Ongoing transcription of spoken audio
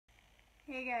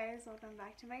Hey guys, welcome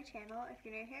back to my channel. If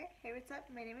you're new here, hey, what's up?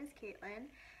 My name is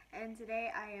Caitlin, and today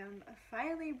I am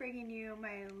finally bringing you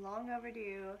my long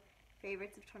overdue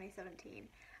favorites of 2017.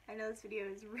 I know this video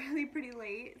is really pretty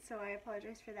late, so I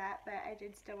apologize for that, but I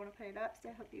did still want to put it up, so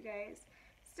I hope you guys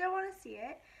still want to see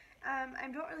it.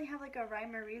 I don't really have like a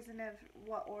rhyme or reason of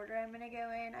what order I'm going to go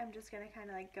in. I'm just going to kind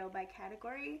of like go by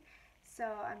category. So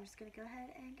I'm just going to go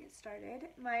ahead and get started.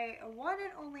 My one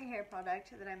and only hair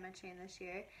product that I'm mentioning this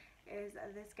year is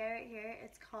this guy right here.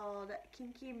 It's called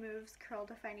Kinky Moves Curl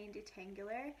Defining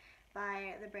Detangler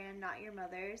by the brand Not Your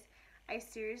Mother's. I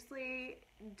seriously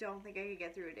don't think I could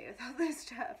get through a day without this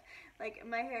stuff. Like,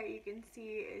 my hair, you can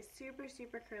see, is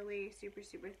super curly, super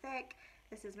thick.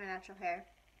 This is my natural hair.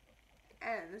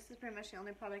 And this is pretty much the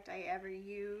only product I ever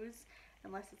use,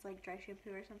 unless it's like dry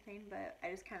shampoo or something, but I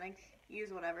just kind of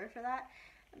use whatever for that.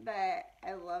 But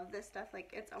I love this stuff. Like,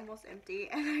 it's almost empty,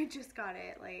 and I just got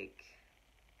it like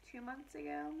 2 months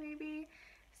ago maybe.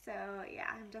 So yeah,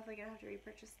 I'm definitely gonna have to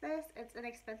repurchase this. It's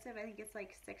inexpensive. I think it's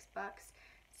like $6.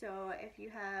 So if you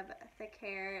have thick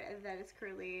hair that is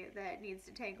curly, that needs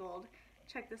detangled,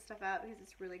 check this stuff out because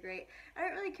it's really great. I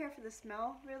don't really care for the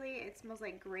smell, really. It smells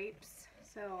like grapes,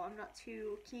 so I'm not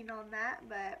too keen on that,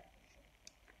 but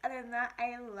other than that,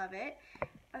 I love it.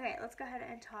 Okay, let's go ahead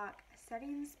and talk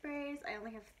setting sprays. I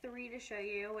only have 3 to show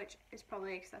you, which is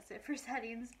probably excessive for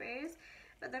setting sprays.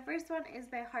 But the first one is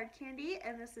by Hard Candy,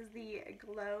 and this is the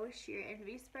Glow Sheer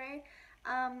Envy Spray.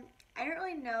 I don't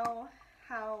really know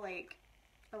how like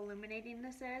illuminating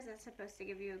this is. It's supposed to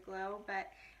give you a glow, but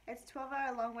it's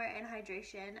 12-hour long wear and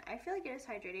hydration. I feel like it is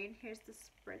hydrating. Here's the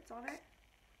spritz on it.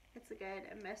 It's a good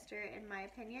mister in my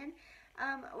opinion.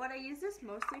 What I use this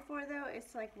mostly for though is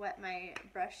to like wet my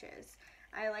brushes.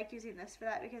 I like using this for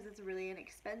that because it's really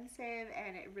inexpensive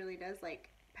and it really does like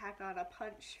pack on a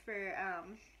punch for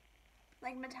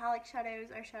like metallic shadows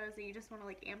or shadows that you just want to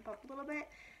like amp up a little bit.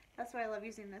 That's what I love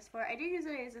using this for. I do use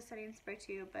it as a setting spray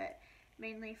too, but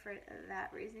mainly for that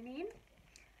reasoning.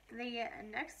 The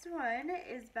next one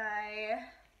is by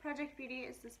Project Beauty.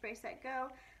 It's the Spray Set Go.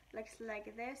 Looks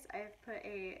like this. I've put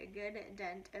a good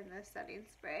dent in this setting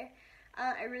spray.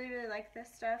 I really like this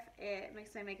stuff. It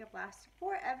makes my makeup last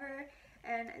forever.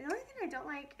 And the only thing I don't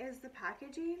like is the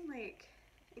packaging. Like,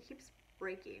 it keeps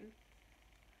breaking.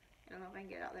 I don't know if I can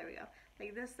get it out. There we go.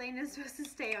 Like, this thing is supposed to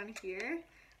stay on here,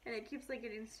 and it keeps like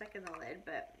getting stuck in the lid,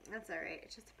 but that's alright.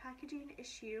 It's just a packaging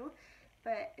issue,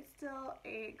 but it's still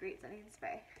a great setting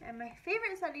spray. And my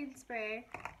favorite setting spray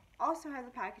also has a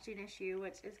packaging issue,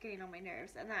 which is getting on my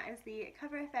nerves, and that is the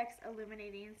Cover FX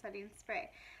Illuminating Setting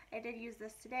Spray. I did use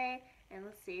this today, and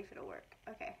let's see if it'll work.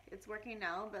 Okay, it's working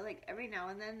now, but like every now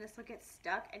and then this will get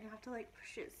stuck, and you have to like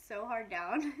push it so hard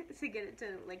down to get it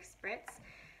to like spritz.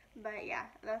 But yeah,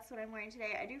 that's what I'm wearing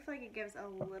today. I do feel like it gives a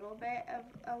little bit of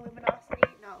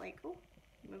luminosity, not like, oh,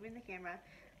 moving the camera,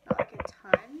 not like a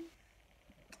ton.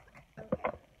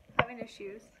 Okay, having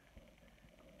issues.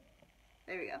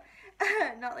 There we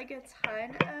go. Not like a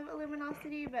ton of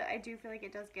luminosity, but I do feel like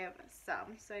it does give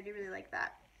some, so I do really like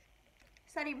that.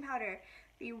 Setting powder.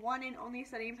 The one and only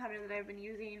setting powder that I've been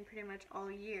using pretty much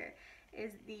all year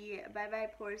is the Bye Bye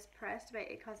Pores Pressed by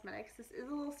IT Cosmetics. This is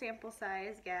a little sample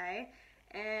size guy,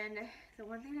 and the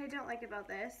one thing I don't like about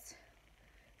this,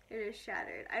 it is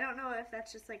shattered. I don't know if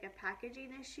that's just like a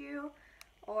packaging issue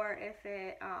or if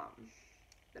it,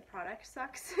 the product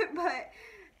sucks, but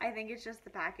I think it's just the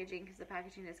packaging because the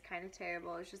packaging is kind of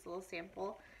terrible. It's just a little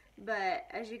sample. But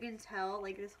as you can tell,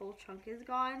 like this whole chunk is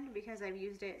gone because I've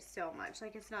used it so much.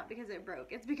 Like, it's not because it broke,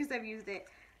 it's because I've used it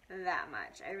that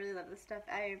much. I really love this stuff.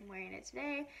 I'm wearing it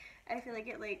today. I feel like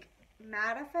it like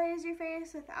mattifies your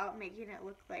face without making it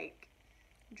look like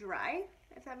dry,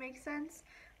 if that makes sense.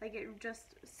 Like, it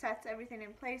just sets everything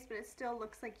in place, but it still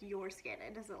looks like your skin.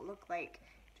 It doesn't look like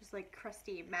just like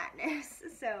crusty matteness.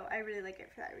 So I really like it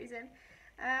for that reason.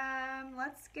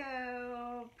 Let's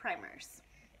go primers.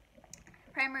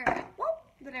 Primer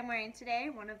that I'm wearing today,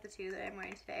 one of the 2 that I'm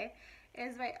wearing today,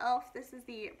 is by e.l.f. This is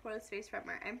the Poreless Face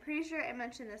Primer. I'm pretty sure I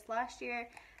mentioned this last year,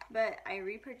 but I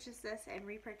repurchased this and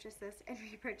repurchased this and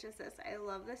repurchased this. I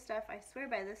love this stuff. I swear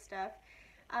by this stuff.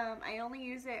 I only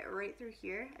use it right through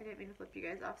here. I didn't mean to flip you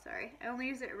guys off, sorry. I only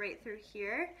use it right through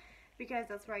here because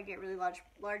that's where I get really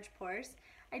large pores.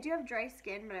 I do have dry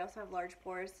skin, but I also have large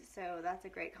pores, so that's a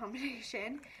great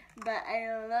combination. But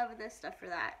I love this stuff for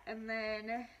that. And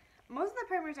then most of the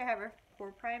primers I have are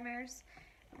pore primers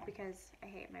because I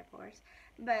hate my pores.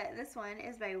 But this one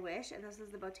is by Wish, and this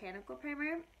is the Botanical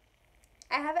Primer.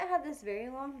 I haven't had this very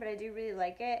long, but I do really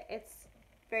like it. It's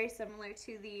very similar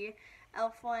to the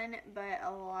e.l.f. one, but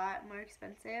a lot more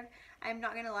expensive. I'm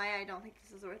not gonna lie, I don't think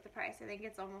this is worth the price. I think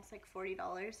it's almost like $40.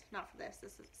 Not for this,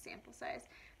 this is a sample size.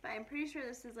 But I'm pretty sure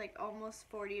this is like almost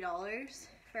 $40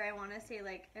 for, I wanna say,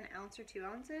 like an ounce or 2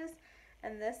 ounces.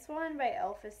 And this one by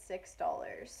e.l.f. is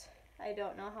 $6. I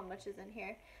don't know how much is in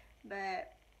here,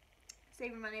 but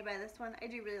save your money, buy this one. I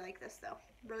do really like this though.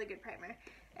 Really good primer.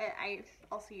 I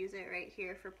also use it right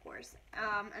here for pores.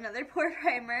 Another pore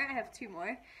primer, I have 2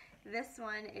 more. This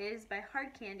one is by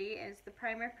Hard Candy. It's the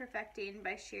Primer Perfecting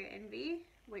by Sheer Envy.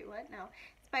 Wait, what? No.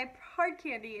 It's by Hard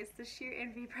Candy. It's the Sheer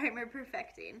Envy Primer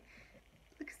Perfecting.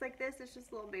 Looks like this. It's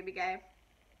just a little baby guy.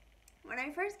 When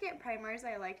I first get primers,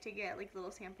 I like to get like little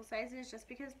sample sizes just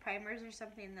because primers are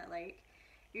something that like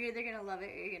you're either going to love it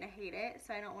or you're going to hate it.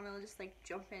 So I don't want to just like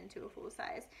jump into a full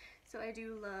size. So I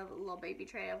do love little baby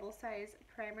travel size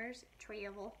primers.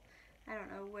 Travel. I don't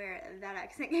know where that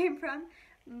accent came from.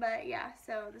 But yeah,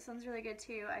 so this one's really good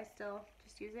too. I still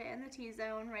just use it in the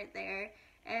T-zone right there.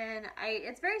 And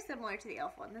it's very similar to the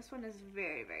e.l.f. one. This one is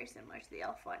very, very similar to the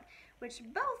e.l.f. one, which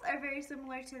both are very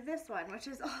similar to this one, which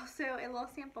is also a little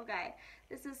sample guide.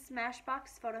 This is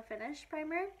Smashbox Photo Finish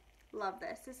Primer. Love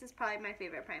this. This is probably my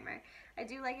favorite primer. I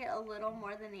do like it a little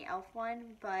more than the e.l.f. one,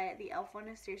 but the e.l.f. one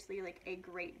is seriously like a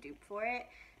great dupe for it.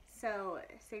 So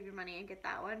save your money and get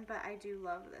that one, but I do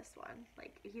love this one.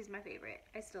 Like, he's my favorite.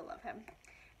 I still love him.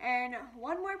 And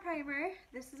one more primer.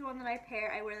 This is one that I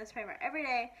pair. I wear this primer every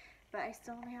day, but I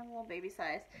still only have a little baby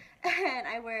size. And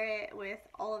I wear it with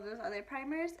all of those other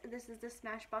primers. This is the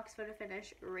Smashbox Photo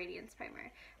Finish Radiance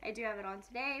Primer. I do have it on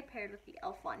today, paired with the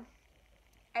e.l.f. one.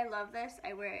 I love this.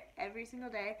 I wear it every single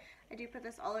day. I do put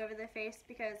this all over the face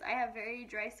because I have very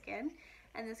dry skin,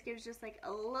 and this gives just like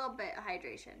a little bit of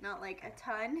hydration. Not like a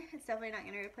ton. It's definitely not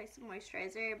going to replace the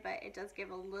moisturizer, but it does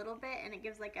give a little bit, and it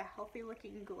gives like a healthy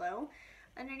looking glow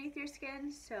underneath your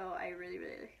skin. So I really,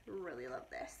 really, really love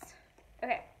this.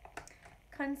 Okay,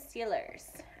 concealers.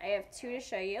 I have 2 to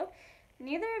show you.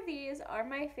 Neither of these are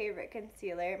my favorite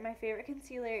concealer. My favorite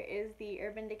concealer is the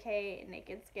Urban Decay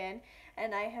Naked Skin,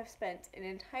 and I have spent an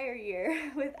entire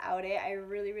year without it. I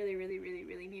really, really, really, really,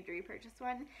 really need to repurchase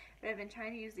one, but I've been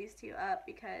trying to use these 2 up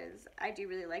because I do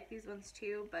really like these ones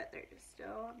too, but they're just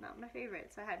still not my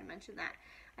favorite, so I had to mention that.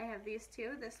 I have these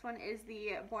 2. This one is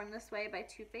the Born This Way by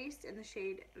Too Faced in the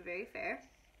shade Very Fair,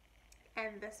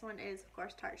 and this one is, of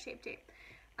course, Tarte Shape Tape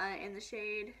in the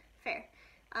shade Fair.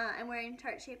 I'm wearing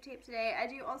Tarte Shape Tape today. I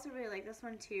do also really like this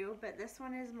one too, but this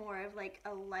one is more of like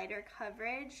a lighter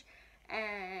coverage,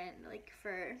 and like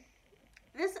for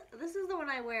this is the one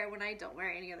I wear when I don't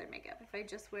wear any other makeup. If I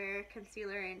just wear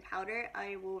concealer and powder,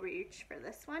 I will reach for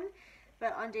this one,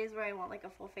 but on days where I want like a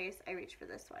full face, I reach for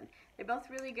this one. They're both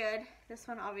really good. This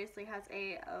one obviously has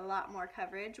a lot more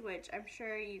coverage, which I'm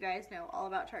sure you guys know all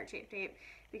about Tarte Shape Tape,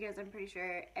 because I'm pretty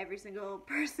sure every single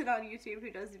person on YouTube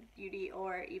who does beauty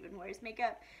or even wears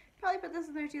makeup probably put this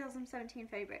in their 2017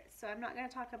 favorites. So I'm not going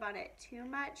to talk about it too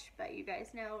much, but you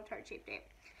guys know Tarte Shape Tape.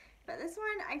 But this one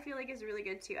I feel like is really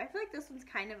good too. I feel like this one's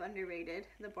kind of underrated,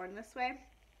 the Born This Way,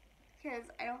 because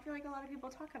I don't feel like a lot of people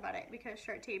talk about it because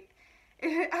Tarte Tape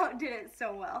outdid it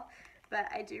so well. But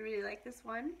I do really like this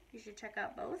one. You should check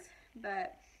out both,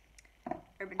 but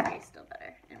Urban Decay is still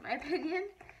better in my opinion.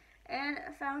 And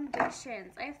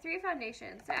foundations. I have 3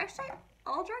 foundations. They're actually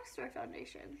all drugstore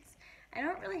foundations. I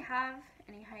don't really have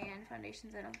any high-end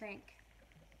foundations, I don't think.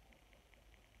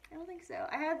 I don't think so.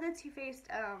 I have the Too Faced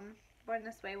Born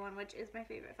This Way one, which is my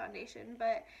favorite foundation,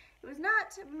 but it was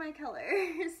not my color,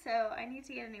 so I need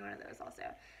to get a new one of those also.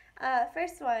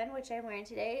 First one, which I'm wearing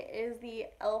today, is the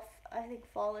e.l.f. I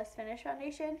think Flawless Finish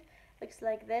Foundation. Looks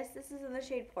like this. This is in the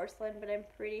shade Porcelain, but I'm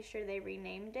pretty sure they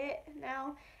renamed it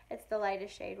now. It's the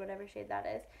lightest shade, whatever shade that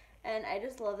is. And I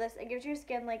just love this. It gives your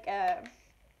skin like a,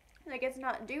 like it's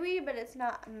not dewy, but it's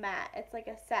not matte. It's like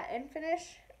a satin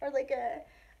finish, or like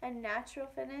a natural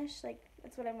finish. Like,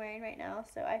 that's what I'm wearing right now,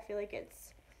 so I feel like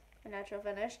it's a natural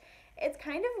finish. It's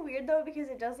kind of weird though, because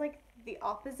it does like the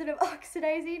opposite of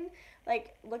oxidizing.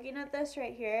 Like, looking at this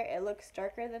right here, it looks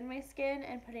darker than my skin,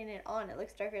 and putting it on, it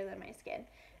looks darker than my skin.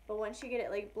 But once you get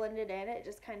it like blended in, it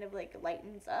just kind of like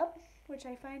lightens up, which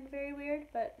I find very weird,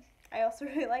 but I also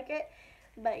really like it.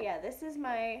 But yeah, this is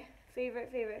my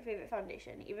favorite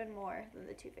foundation, even more than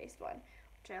the Too Faced one,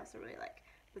 which I also really like.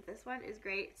 But this one is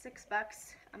great.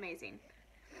 $6, amazing.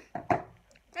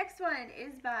 Next one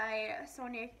is by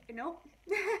Sonia, nope.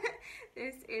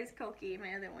 This is Koki,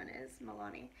 my other one is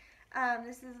Milani.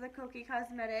 This is the Koki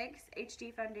Cosmetics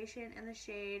HD Foundation in the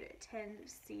shade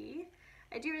 10C.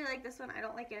 I do really like this one. I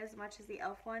don't like it as much as the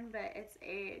e.l.f. one, but it's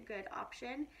a good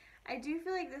option. I do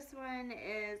feel like this one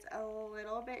is a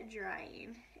little bit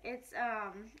drying. It's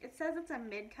it says it's a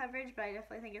mid coverage, but I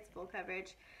definitely think it's full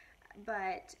coverage,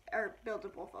 or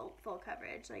buildable full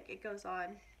coverage. Like, it goes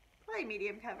on probably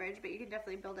medium coverage, but you can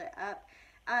definitely build it up.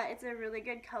 It's a really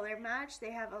good color match.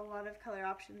 They have a lot of color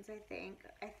options, I think.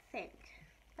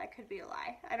 That could be a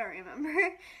lie. I don't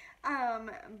remember.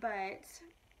 But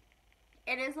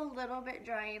it is a little bit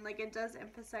drying. Like, it does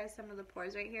emphasize some of the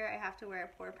pores right here. I have to wear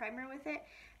a pore primer with it,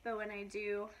 but when I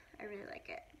do, I really like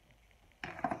it.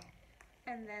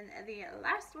 And then the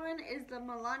last one is the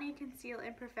Milani Conceal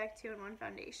and Perfect 2-in-1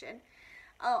 Foundation.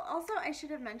 Oh, also, I should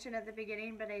have mentioned at the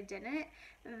beginning, but I didn't,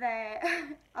 that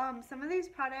some of these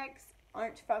products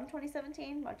aren't from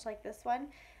 2017, much like this one,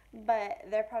 but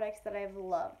they're products that I've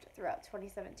loved throughout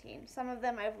 2017. Some of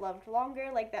them I've loved longer,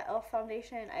 like that e.l.f.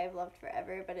 foundation I've loved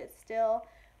forever, but it's still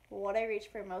what I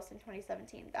reached for most in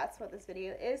 2017. That's what this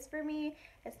video is for me.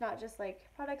 It's not just like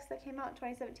products that came out in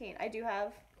 2017. I do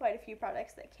have quite a few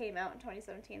products that came out in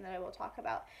 2017 that I will talk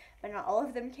about, but not all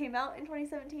of them came out in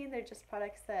 2017. They're just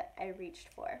products that I reached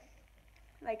for.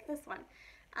 Like this one.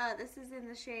 This is in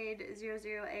the shade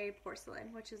 00A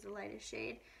Porcelain, which is the lightest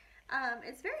shade.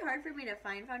 It's very hard for me to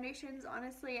find foundations,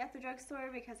 honestly, at the drugstore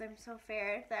because I'm so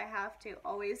fair that I have to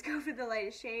always go for the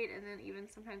lightest shade, and then even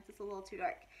sometimes it's a little too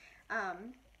dark.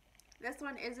 This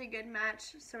one is a good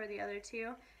match, so are the other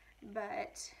two,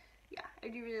 but yeah, I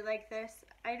do really like this.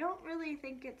 I don't really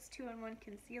think it's 2-in-1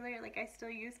 concealer. Like, I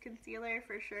still use concealer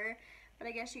for sure, but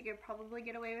I guess you could probably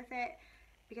get away with it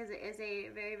because it is a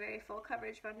very, very full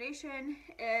coverage foundation.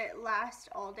 It lasts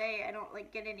all day. I don't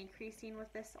like get any creasing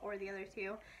with this or the other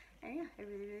two, and yeah, I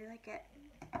really, really like it.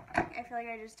 I feel like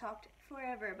I just talked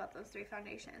forever about those three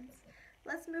foundations.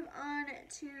 Let's move on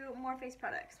to more face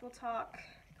products. We'll talk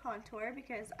contour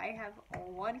because I have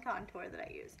one contour that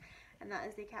I use, and that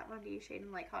is the Kat Von D Shade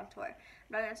and Light Contour. I'm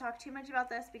not going to talk too much about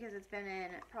this because it's been in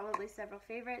probably several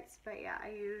favorites, but yeah, I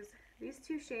use these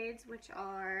two shades, which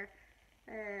are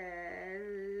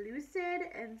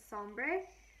Lucid and Sombre.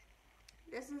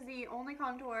 This is the only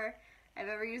contour I've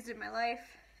ever used in my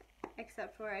life,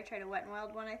 except for I tried a Wet n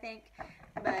Wild one, I think,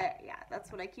 but yeah,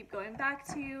 that's what I keep going back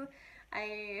to.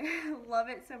 I love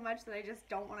it so much that I just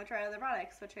don't want to try other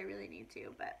products, which I really need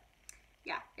to, but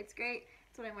yeah, it's great.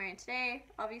 It's what I'm wearing today.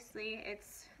 Obviously,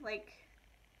 it's like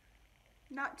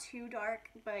not too dark,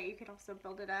 but you can also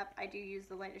build it up. I do use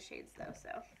the lightest shades though,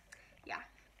 so yeah.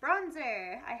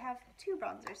 Bronzer. I have two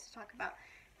bronzers to talk about.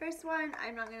 First one,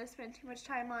 I'm not going to spend too much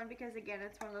time on because, again,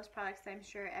 it's one of those products I'm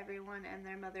sure everyone and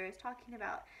their mother is talking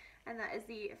about, and that is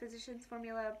the Physicians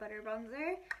Formula Butter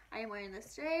Bronzer. I am wearing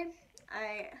this today.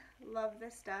 I love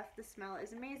this stuff. The smell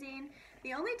is amazing.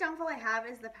 The only downfall I have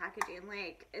is the packaging.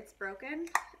 Like, it's broken,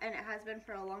 and it has been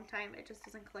for a long time. It just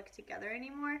doesn't click together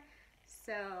anymore.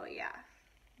 So, yeah,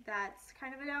 that's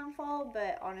kind of a downfall,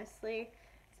 but honestly,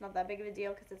 it's not that big of a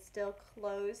deal because it's still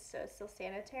closed, so it's still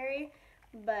sanitary.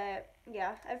 But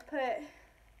yeah, I've put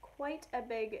quite a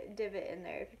big divot in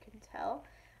there, if you can tell.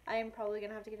 I am probably going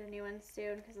to have to get a new one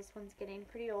soon because this one's getting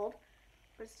pretty old,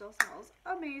 but it still smells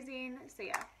amazing. So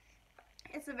yeah,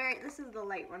 this is the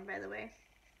light one, by the way.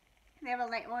 They have a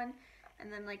light one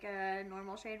and then like a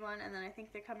normal shade one, and then I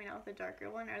think they're coming out with a darker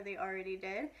one, or they already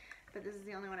did, but this is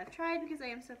the only one I've tried because I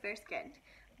am so fair skinned.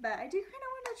 But I do kind of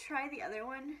want to try the other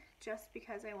one just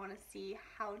because I want to see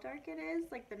how dark it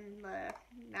is, like the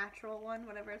natural one,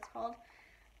 whatever it's called.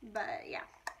 But yeah,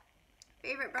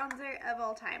 favorite bronzer of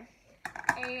all time.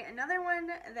 Another one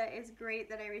that is great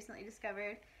that I recently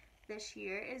discovered this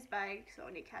year is by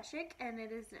Sonia Kashuk, and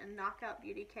it is a Knockout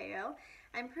Beauty KO.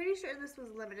 I'm pretty sure this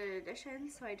was limited edition,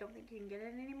 so I don't think you can get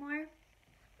it anymore.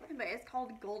 But it's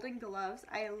called Golden Gloves.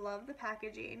 I love the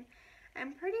packaging.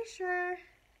 I'm pretty sure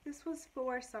this was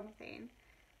for something,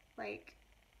 like,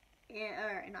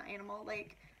 or not animal,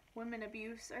 like women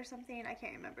abuse or something. I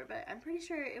can't remember, but I'm pretty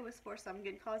sure it was for some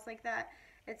good cause like that.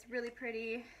 It's really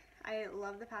pretty. I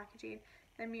love the packaging.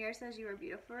 The mirror says you are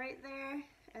beautiful right there,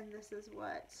 and this is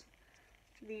what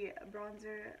the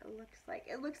bronzer looks like.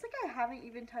 It looks like I haven't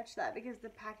even touched that because the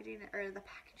packaging,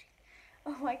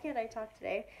 oh, why can't I talk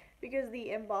today? Because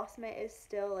the embossment is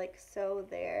still like so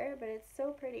there, but it's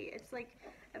so pretty. It's like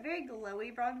a very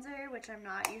glowy bronzer, which I'm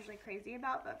not usually crazy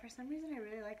about, but for some reason I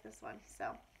really like this one.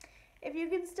 So if you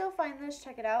can still find this,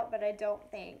 check it out, but I don't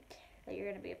think that you're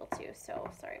going to be able to, so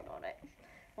sorry about it.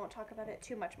 Won't talk about it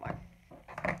too much more.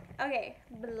 Okay,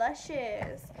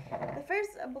 blushes. The first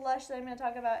blush that I'm going to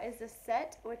talk about is this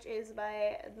set, which is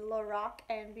by Lorac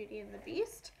and Beauty and the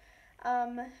Beast.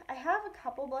 I have a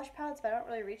couple blush palettes, but I don't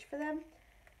really reach for them.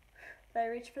 But I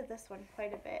reach for this one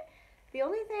quite a bit. The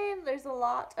only thing, there's a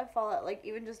lot of fallout, like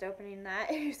even just opening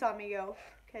that, you saw me go,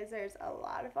 because there's a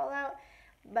lot of fallout.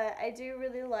 But I do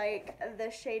really like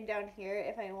this shade down here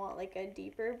if I want like a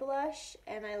deeper blush,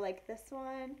 and I like this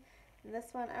one and this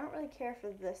one. I don't really care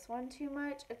for this one too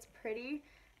much. It's pretty,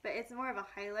 but it's more of a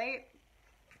highlight.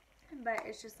 But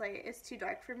it's just like, it's too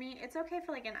dark for me. It's okay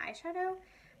for like an eyeshadow,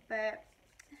 but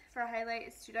for a highlight,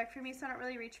 it's too dark for me, so I don't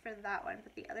really reach for that one.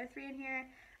 But the other three in here,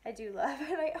 I do love,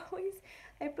 and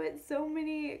I put so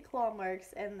many claw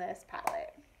marks in this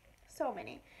palette. So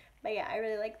many. But yeah, I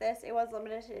really like this. It was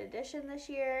limited edition this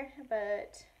year,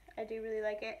 but I do really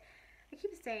like it. I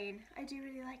keep saying, I do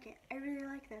really like it. I really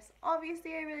like this.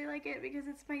 Obviously, I really like it because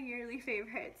it's my yearly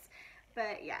favorites.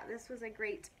 But yeah, this was a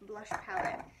great blush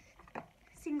palette.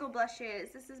 Single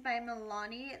blushes. This is by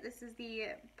Milani. This is the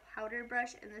powder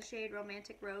brush in the shade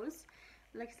Romantic Rose.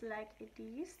 Looks like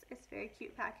this. It's very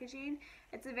cute packaging.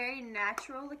 It's a very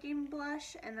natural looking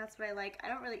blush, and that's what I like.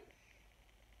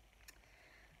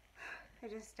 I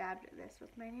just stabbed this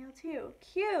with my nail too.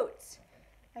 Cute!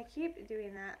 I keep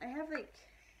doing that. I have like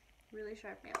really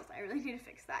sharp nails. I really need to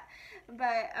fix that.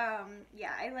 But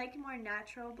yeah, I like more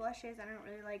natural blushes. I don't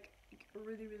really like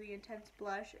really intense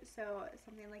blush, so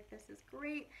something like this is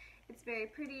great. It's very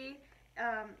pretty.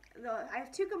 Though I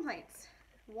have two complaints.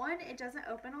 One, it doesn't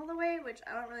open all the way, which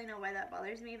I don't really know why that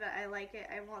bothers me, but I like it.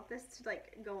 I want this to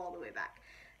like go all the way back.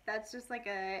 That's just like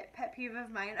a pet peeve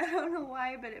of mine. I don't know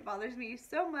why, but it bothers me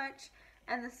so much.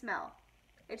 And the smell.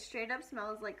 It straight up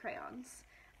smells like crayons.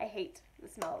 I hate the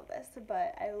smell of this,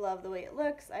 but I love the way it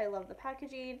looks. I love the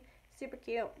packaging. Super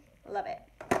cute. Love it.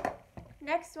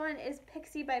 Next one is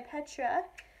Pixie by Petra,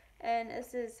 and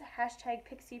this is hashtag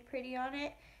Pixie Pretty on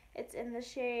it. It's in the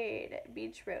shade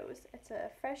Beach Rose. It's a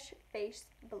fresh face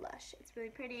blush. It's really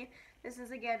pretty. This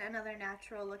is again another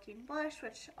natural looking blush,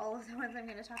 which all of the ones I'm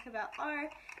going to talk about are,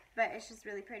 but it's just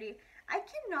really pretty. I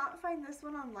cannot find this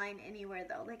one online anywhere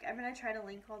though. Like, I'm going to try to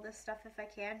link all this stuff if I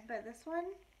can, but this one,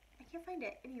 I can't find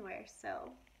it anywhere. So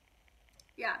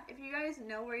yeah, if you guys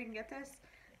know where you can get this,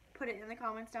 put it in the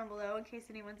comments down below in case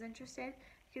anyone's interested,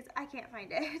 because I can't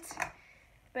find it.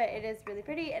 But it is really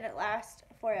pretty and it lasts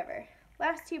forever.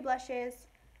 Last two blushes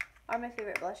are my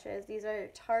favorite blushes. These are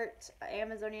Tarte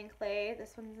Amazonian Clay.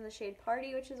 This one's in the shade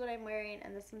Party, which is what I'm wearing,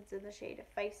 and this one's in the shade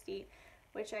Feisty,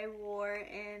 which I wore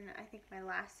in, I think, my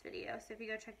last video. So if you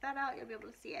go check that out, you'll be able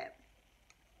to see it.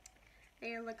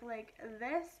 They look like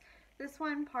this. This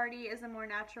one, Party, is a more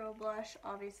natural blush,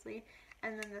 obviously,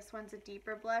 and then this one's a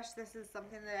deeper blush. This is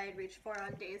something that I'd reach for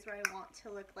on days where I want to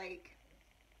look like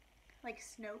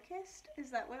snow-kissed.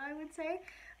 Is that what I would say?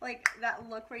 Like that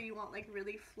look where you want like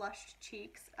really flushed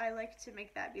cheeks. I like to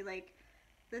make that be like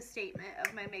the statement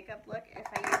of my makeup look if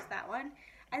I use that one.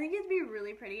 I think it'd be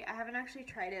really pretty. I haven't actually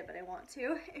tried it, but I want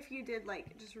to. If you did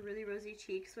like just really rosy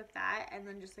cheeks with that and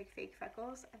then just like fake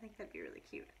freckles, I think that'd be really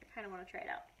cute. I kind of want to try it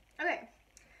out. Okay,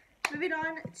 moving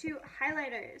on to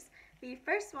highlighters. The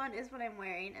first one is what I'm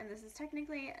wearing, and this is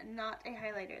technically not a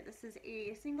highlighter. This is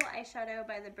a single eyeshadow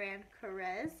by the brand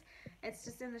Corez. It's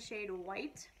just in the shade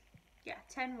White. Yeah,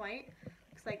 10 White.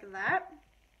 Looks like that.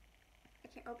 I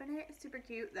can't open it. It's super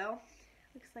cute though.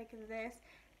 Looks like this.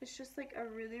 It's just like a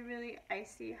really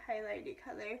icy highlighty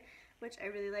color, which I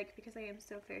really like because I am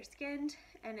so fair skinned,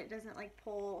 and it doesn't like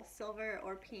pull silver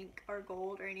or pink or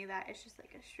gold or any of that. It's just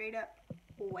like a straight up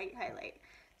white highlight.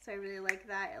 So I really like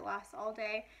that. It lasts all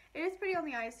day. It is pretty on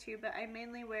the eyes too, but I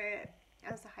mainly wear it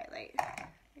as a highlight.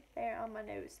 Right there on my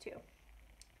nose too.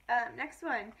 Next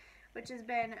one, which has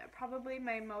been probably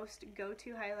my most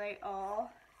go-to highlight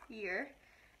all year,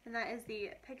 and that is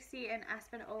the Pixie and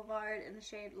Aspen Olvard in the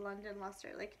shade London Luster.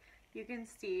 Like, you can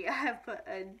see I have put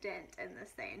a dent in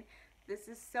this thing. This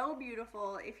is so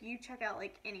beautiful. If you check out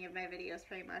like any of my videos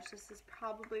pretty much, this is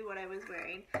probably what I was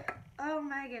wearing. Oh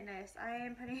my goodness, I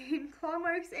am putting claw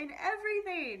marks in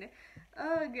everything.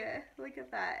 Ugh, look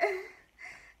at that.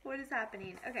 What is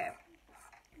happening? Okay,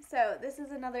 so this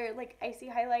is another like icy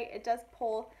highlight. It does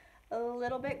pull a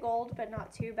little bit gold, but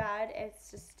not too bad.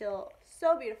 It's just still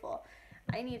so beautiful.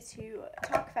 I need to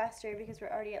talk faster because we're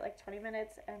already at like 20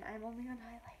 minutes and I'm only on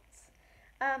highlights.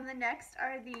 The next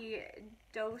are the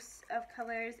Dose of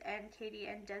Colors and Katie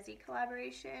and Desi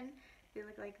collaboration. They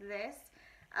look like this.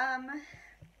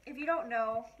 If you don't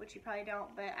know, which you probably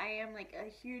don't, but I am like a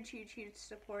huge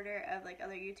supporter of like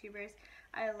other YouTubers.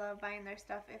 I love buying their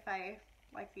stuff if I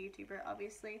like the YouTuber,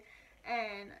 obviously.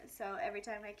 And so every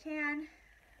time I can,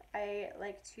 I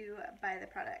like to buy the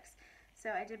products. So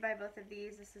I did buy both of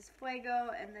these. This is Fuego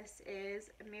and this is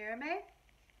Mirame.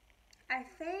 I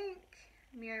think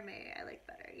Mirame I like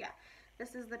better. Yeah,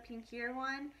 this is the pinkier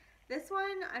one. This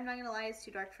one, I'm not gonna lie, is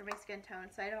too dark for my skin tone,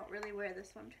 so I don't really wear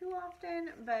this one too often,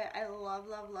 but I love,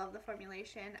 love, love the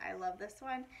formulation. I love this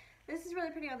one. This is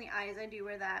really pretty on the eyes. I do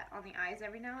wear that on the eyes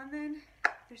every now and then.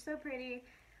 They're so pretty.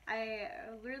 I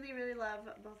really, really love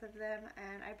both of them,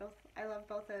 and I love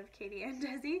both of Katie and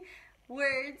Desi.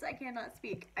 Words, I cannot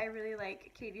speak. I really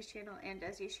like Katie's channel and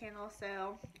Desi's channel,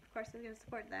 so of course I'm gonna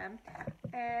support them.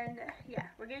 And yeah,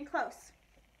 we're getting close.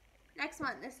 Next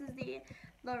one, this is the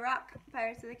Rock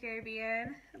Pirates of the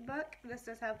Caribbean book. This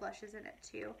does have blushes in it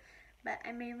too, but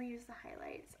I mainly use the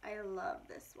highlights. I love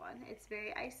this one. It's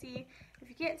very icy. If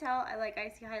you can't tell, I like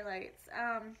icy highlights.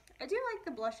 I do like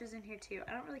the blushes in here too.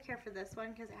 I don't really care for this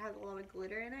one because it has a lot of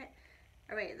glitter in it.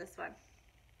 Or wait, this one.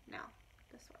 No,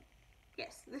 this one.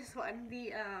 Yes, this one,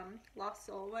 the Lost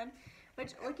Soul one,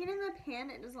 which looking in the pan,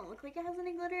 it doesn't look like it has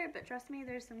any glitter, but trust me,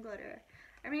 there's some glitter.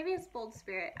 Or maybe it's Bold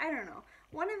Spirit. I don't know.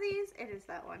 One of these, it is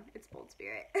that one. It's Bold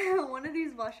Spirit. One of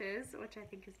these blushes, which I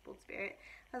think is Bold Spirit,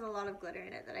 has a lot of glitter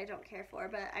in it that I don't care for,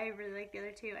 but I really like the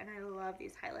other two, and I love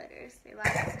these highlighters. They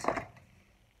last...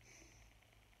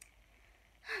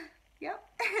 Yep.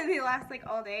 They last like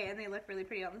all day, and they look really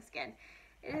pretty on the skin.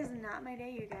 It is not my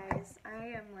day, you guys. I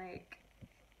am like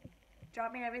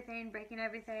dropping everything, breaking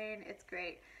everything. It's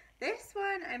great. This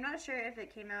one, I'm not sure if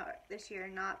it came out this year or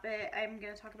not, but I'm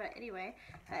going to talk about it anyway.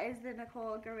 That is the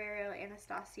Nicole Guerrero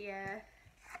Anastasia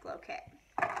Glow Kit.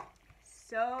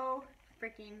 So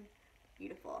freaking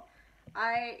beautiful.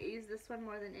 I use this one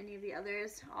more than any of the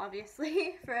others,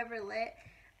 obviously, Forever Lit,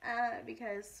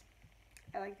 because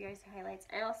I like the icy highlights.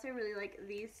 I also really like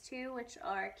these two, which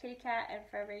are Kitty Cat and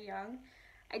Forever Young.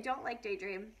 I don't like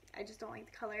Daydream. I just don't like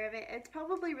the color of it. It's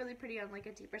probably really pretty on like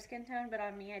a deeper skin tone, but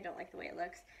on me, I don't like the way it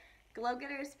looks. Glow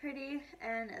Getter is pretty,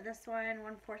 and this one,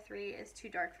 143, is too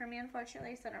dark for me,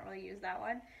 unfortunately, so I don't really use that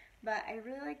one. But I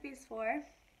really like these four.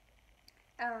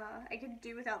 I could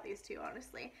do without these two,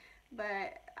 honestly.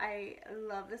 But I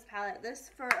love this palette.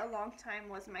 This, for a long time,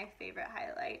 was my favorite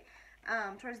highlight.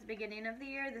 Towards the beginning of the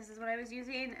year, this is what I was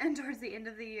using, and towards the end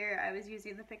of the year, I was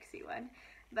using the Pixie one.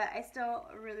 But I still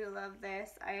really love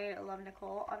this. I love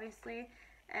Nicole, obviously.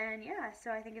 And yeah,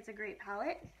 so I think it's a great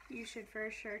palette. You should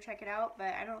for sure check it out,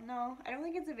 but I don't know. I don't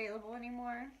think it's available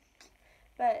anymore.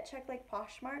 But check like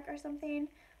Poshmark or something,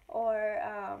 or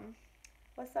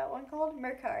what's that one called?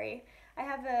 Mercari. I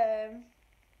have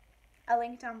a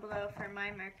link down below for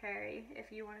my Mercari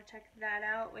if you want to check that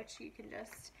out, which you can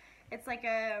just, it's like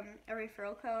a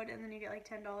referral code, and then you get like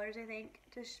 $10, I think,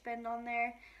 to spend on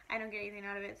there. I don't get anything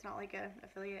out of it. It's not like an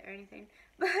affiliate or anything.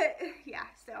 But yeah,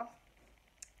 so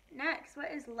next,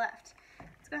 what is left?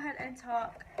 Let's go ahead and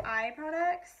talk eye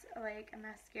products, like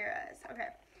mascaras. Okay,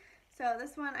 so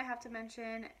this one I have to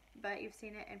mention, but you've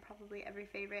seen it in probably every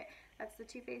favorite. That's the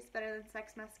Too Faced Better Than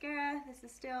Sex mascara. This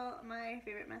is still my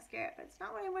favorite mascara, but it's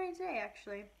not what I'm wearing today,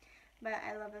 actually. But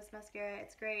I love this mascara.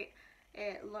 It's great.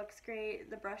 It looks great.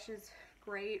 The brush is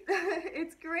great.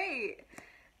 It's great.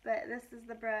 But this is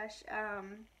the brush.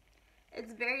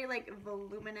 It's very like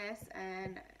voluminous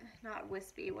and not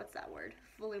wispy. What's that word?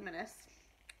 Voluminous.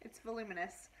 It's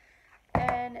voluminous.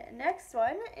 And next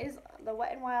one is the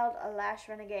Wet n Wild Lash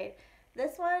Renegade.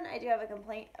 This one I do have a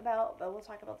complaint about, but we'll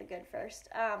talk about the good first.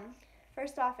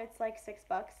 First off, it's like $6,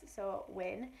 so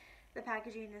win. The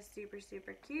packaging is super,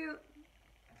 super cute.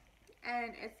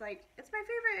 And it's like, it's my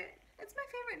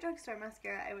favorite drugstore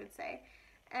mascara, I would say.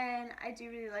 And I do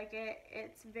really like it.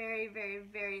 It's very, very,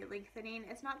 very lengthening.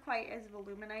 It's not quite as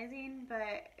voluminizing,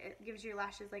 but it gives your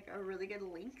lashes like a really good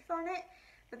length on it.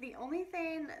 But the only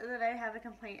thing that I have a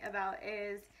complaint about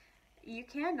is you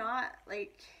cannot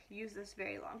like use this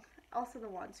very long. Also, the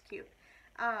wand's cute.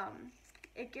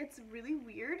 It gets really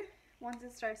weird once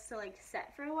it starts to like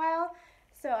set for a while.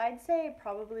 So I'd say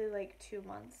probably like 2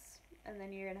 months, and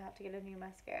then you're gonna have to get a new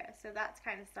mascara. So that's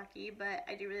kind of sucky, but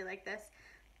I do really like this.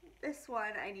 This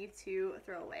one I need to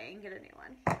throw away and get a new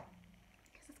one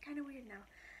because it's kind of weird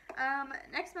now.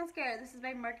 Next mascara. This is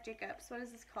by Marc Jacobs. What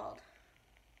is this called?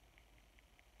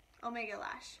 Omega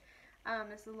Lash.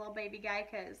 This is a little baby guy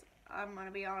because I'm gonna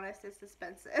be honest, it's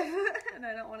expensive and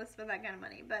I don't want to spend that kind of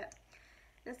money. But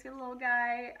this good little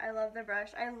guy. I love the brush.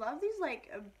 I love these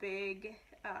like big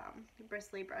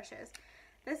bristly brushes.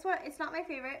 This one, it's not my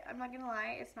favorite. I'm not gonna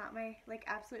lie. It's not my like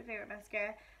absolute favorite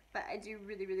mascara, but I do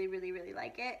really, really, really, really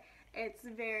like it. It's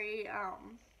very,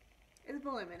 it's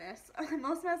voluminous.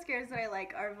 Most mascaras that I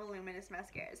like are voluminous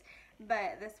mascaras,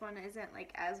 but this one isn't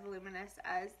like as voluminous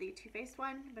as the Too Faced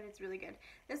one, but it's really good.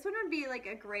 This one would be like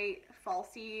a great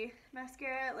falsy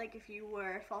mascara. Like if you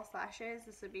wear false lashes,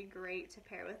 this would be great to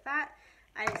pair with that.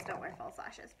 I just don't wear false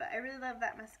lashes, but I really love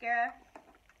that mascara.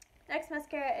 Next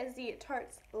mascara is the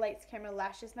Tarte's Lights Camera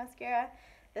Lashes Mascara.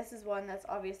 This is one that's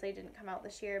obviously didn't come out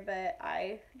this year, but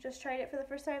I just tried it for the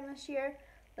first time this year.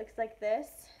 Looks like this.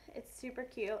 It's super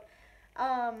cute.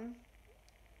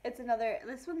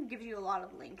 This one gives you a lot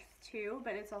of length too,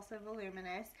 but it's also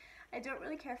voluminous. I don't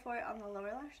really care for it on the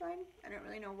lower lash line. I don't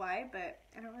really know why, but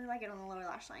I don't really like it on the lower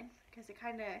lash line because it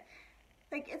kind of,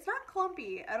 like, it's not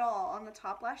clumpy at all on the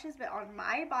top lashes, but on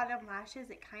my bottom lashes,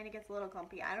 it kind of gets a little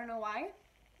clumpy. I don't know why.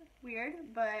 Weird,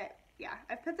 but yeah.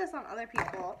 I've put this on other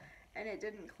people, and it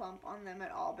didn't clump on them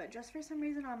at all, but just for some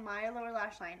reason on my lower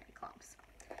lash line, it clumps.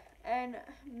 And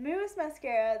Mousse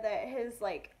mascara that has,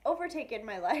 like, overtaken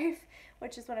my life,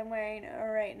 which is what I'm wearing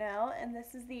right now, and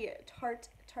this is the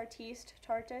Tartiste,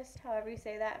 however you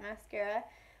say that, mascara.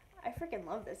 I freaking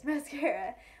love this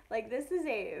mascara. Like, this is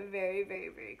a very, very,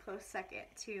 very close second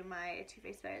to my Too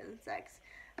Faced Better Than Sex.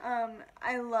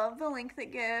 I love the length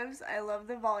it gives. I love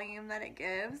the volume that it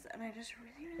gives, and I just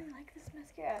really, really like this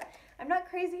mascara. I'm not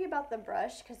crazy about the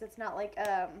brush because it's not like,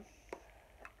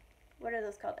 what are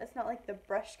those called? It's not like the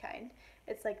brush kind.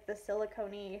 It's like the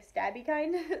silicone-y, stabby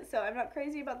kind. So I'm not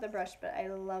crazy about the brush, but I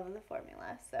love the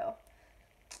formula. So,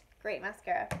 great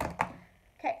mascara.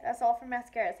 Okay, that's all for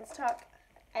mascaras. Let's talk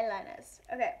eyeliners.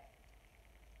 Okay,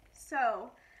 so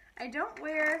I don't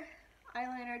wear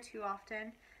eyeliner too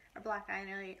often, or black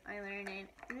eyeliner. I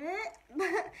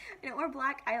don't wear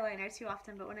black eyeliner too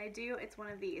often, but when I do, it's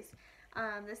one of these.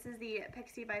 This is the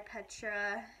Pixie by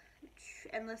Petra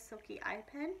Endless Silky Eye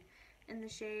Pen in the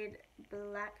shade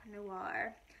Black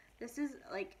Noir. This is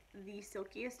like the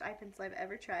silkiest eye pencil I've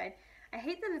ever tried. I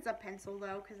hate that it's a pencil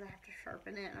though because I have to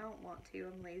sharpen it. I don't want to,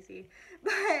 I'm lazy.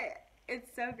 But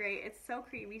it's so great. It's so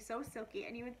creamy, so silky,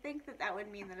 and you would think that that would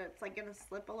mean that it's like gonna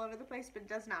slip all over the place, but it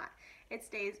does not. It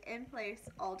stays in place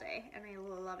all day, and I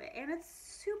love it. And it's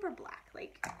super black,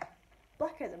 like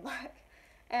blacker than black.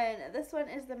 And this one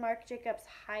is the Marc Jacobs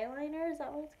Highliner. Is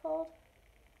that what it's called?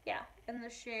 Yeah, in the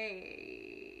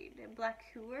shade Black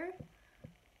Hue.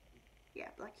 Yeah,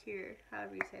 Black Hue,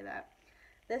 however you say that.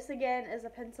 This again is a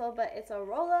pencil, but it's a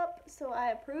roll-up, so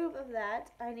I approve of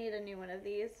that. I need a new one of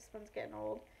these. This one's getting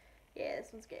old. Yeah,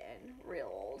 this one's getting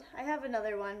real old. I have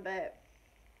another one, but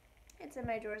it's in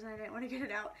my drawers and I didn't want to get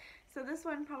it out. So this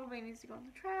one probably needs to go in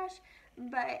the trash,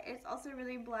 but it's also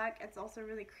really black. It's also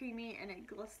really creamy, and it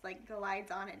like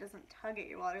glides on. It doesn't tug at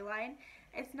your waterline.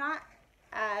 It's not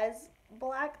as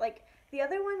black. Like the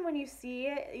other one, when you see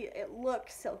it, it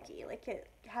looks silky. Like it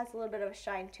has a little bit of a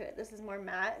shine to it. This is more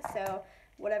matte, so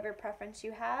whatever preference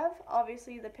you have.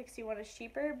 Obviously the Pixie one is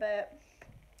cheaper, but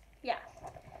yeah.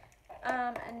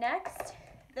 Next,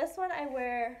 this one I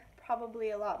wear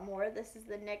probably a lot more. This is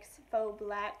the NYX Faux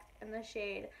Black in the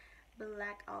shade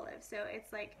Black Olive. So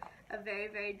it's like a very,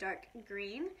 very dark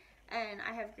green, and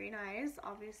I have green eyes,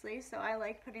 obviously, so I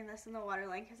like putting this in the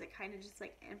waterline because it kind of just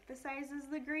like emphasizes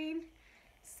the green.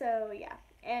 So yeah,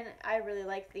 and I really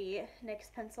like the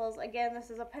NYX pencils. Again,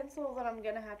 this is a pencil that I'm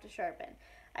gonna have to sharpen.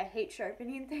 I hate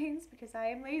sharpening things because I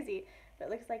am lazy, but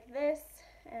it looks like this,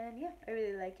 and yeah, I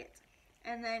really like it.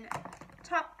 And then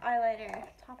top eyeliner,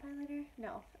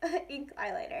 no, ink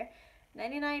eyeliner.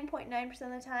 99.9%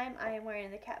 of the time I am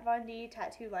wearing the Kat Von D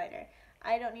tattoo liner.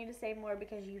 I don't need to say more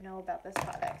because you know about this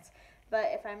product. But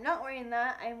if I'm not wearing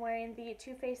that, I'm wearing the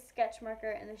Too Faced sketch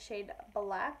marker in the shade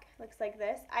Black. Looks like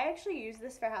this. I actually used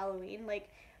this for Halloween. Like,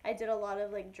 I did a lot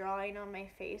of like drawing on my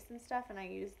face and stuff, and I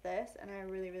used this, and I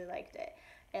really, really liked it.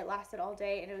 It lasted all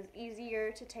day, and it was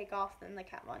easier to take off than the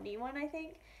Kat Von D one, I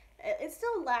think. It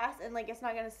still lasts, and like it's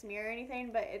not going to smear or anything,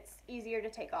 but it's easier to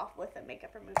take off with a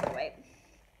makeup remover wipe.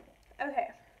 Okay.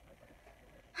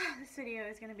 This video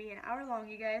is going to be an hour long,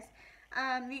 you guys.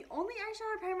 The only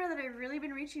eyeshadow primer that I've really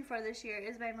been reaching for this year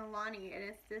is by Milani, and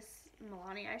it's this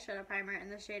Milani eyeshadow primer in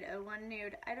the shade 01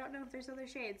 Nude. I don't know if there's other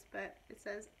shades, but it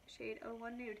says shade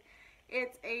 01 Nude.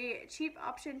 It's a cheap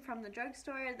option from the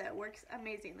drugstore that works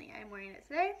amazingly. I'm wearing it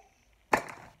today.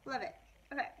 Love it.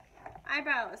 Okay.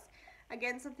 Eyebrows.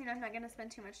 Again, something I'm not going to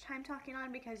spend too much time talking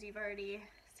on because you've already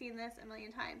seen this a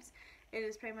million times. It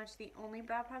is pretty much the only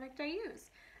brow product I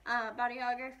use.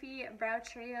 Bodyography Brow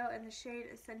Trio in the shade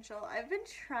Essential. I've been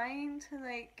trying to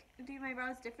like do my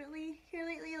brows differently here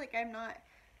lately. Like I'm not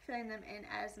filling them in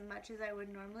as much as I would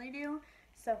normally do.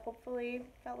 So hopefully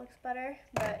that looks better.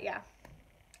 But yeah,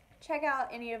 check out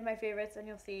any of my favorites and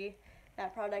you'll see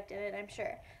that product in it, I'm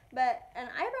sure. But an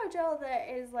eyebrow gel that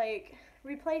is like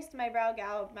replaced my Brow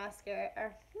Gal mascara,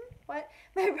 or my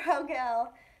Brow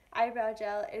Gal eyebrow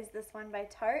gel is this one by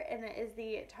Tarte, and it is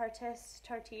the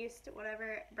Tartiste,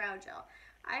 whatever, brow gel.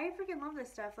 I freaking love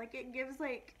this stuff. Like, it gives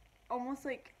like almost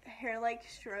like hair-like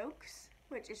strokes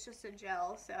which is just a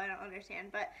gel, so I don't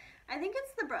understand. But I think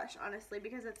it's the brush, honestly,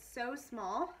 because it's so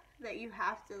small that you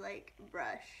have to like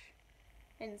brush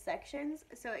in sections,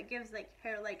 so it gives like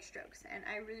hair-like strokes, and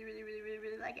I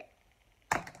really like it,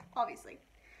 obviously.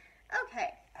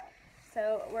 Okay,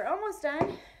 so we're almost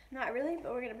done. Not really,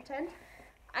 but we're gonna pretend.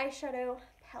 Eyeshadow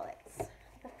palettes.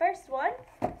 The first one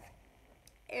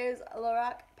is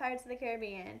Lorac Pirates of the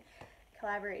Caribbean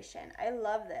collaboration. I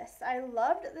love this. I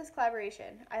loved this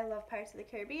collaboration. I love Pirates of the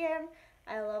Caribbean.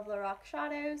 I love Lorac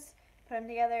shadows. Put them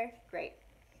together, great.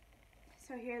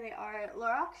 So here they are.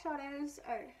 Lorac shadows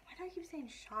are, why do I keep saying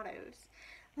shadows?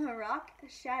 Lorac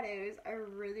shadows are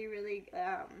really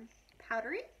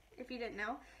powdery, if you didn't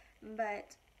know,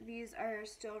 but these are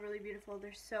still really beautiful.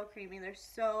 They're so creamy. They're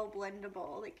so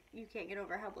blendable. Like, you can't get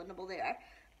over how blendable they are.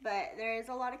 But there is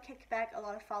a lot of kickback, a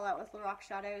lot of fallout with Lorac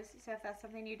shadows. So if that's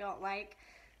something you don't like,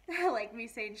 like me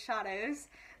saying shadows,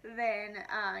 then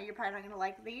you're probably not going to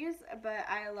like these. But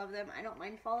I love them. I don't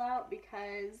mind fallout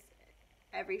because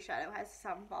every shadow has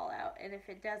some fallout. And if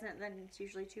it doesn't, then it's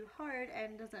usually too hard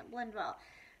and doesn't blend well.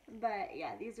 But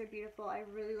yeah, these are beautiful. I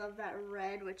really love that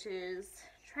red, which is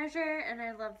Treasure, and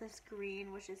I love this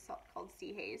green, which is called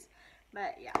Sea Haze.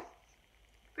 But yeah,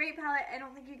 great palette. I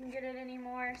don't think you can get it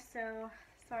anymore, so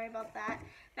sorry about that.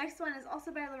 Next one is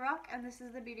also by Lorac, and this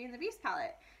is the Beauty and the Beast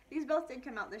palette. These both did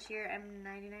come out this year, I'm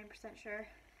 99% sure.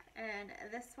 And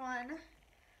this one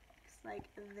looks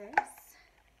like this.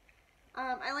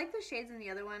 I like the shades in the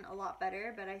other one a lot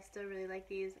better, but I still really like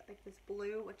these, like this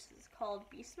blue, which is called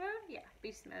Beast Mode. Yeah,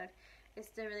 Beast Mode. It's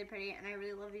still really pretty, and I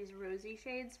really love these rosy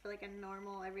shades for like a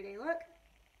normal everyday look.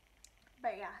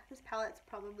 But yeah, this palette's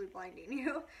probably blinding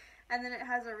you. And then it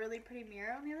has a really pretty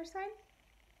mirror on the other side.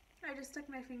 I just stuck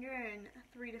my finger in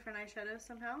 3 different eyeshadows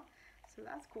somehow, so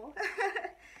that's cool.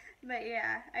 But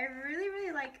yeah, I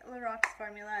really like Lorac's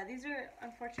formula. These are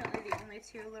unfortunately the only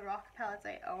 2 Lorac palettes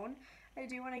I own. I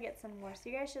do want to get some more, so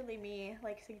you guys should leave me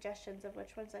like suggestions of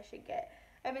which ones I should get.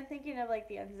 I've been thinking of like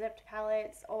the unzipped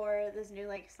palettes or this new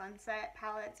like sunset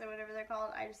palettes or whatever they're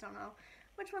called. I just don't know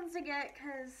which ones to get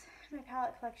because my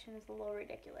palette collection is a little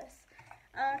ridiculous.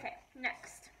 Okay,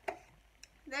 next.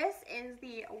 This is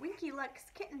the Winky Lux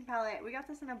Kitten palette. We got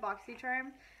this in a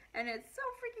BoxyCharm, and it's so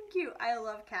freaking cute. I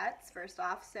love cats, first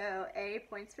off, so A,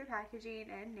 points for packaging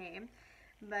and name.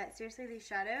 But seriously, these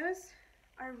shadows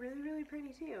are really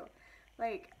pretty too.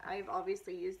 Like, I've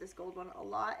obviously used this gold one a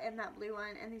lot, and that blue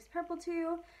one, and these purple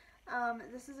too.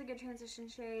 This is a good transition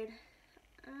shade.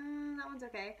 That one's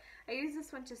okay. I use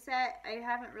this one to set. I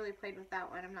haven't really played with that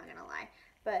one, I'm not gonna lie.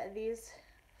 But these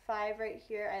 5 right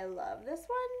here, I love. This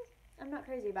one, I'm not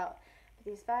crazy about. But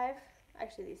these 5,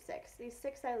 actually these 6. These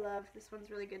 6 I love. This one's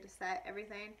really good to set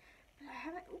everything. But I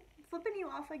haven't, flipping you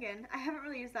off again, I haven't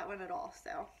really used that one at all,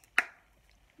 so.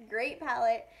 Great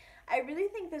palette. I really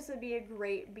think this would be a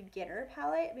great beginner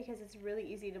palette because it's really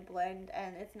easy to blend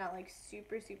and it's not like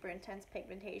super intense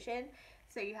pigmentation,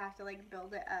 so you have to like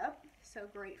build it up. So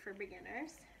great for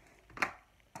beginners.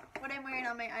 What I'm wearing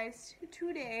on my eyes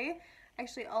today,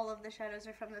 actually all of the shadows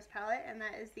are from this palette, and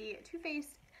that is the Too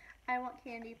Faced I Want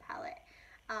Candy palette.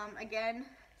 Again,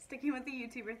 sticking with the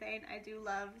YouTuber thing, I do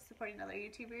love supporting other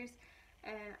YouTubers.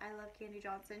 And I love Candy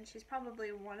Johnson. She's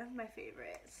probably one of my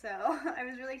favorites. So I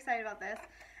was really excited about this.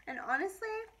 And honestly,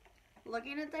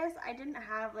 looking at this, I didn't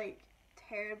have like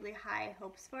terribly high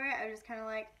hopes for it. I was just kind of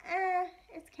like,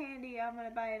 it's candy. I'm going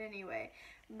to buy it anyway.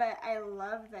 But I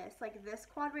love this. Like this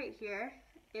quad right here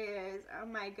is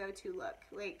my go-to look.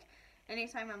 Like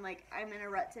anytime I'm like, I'm in a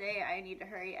rut today, I need to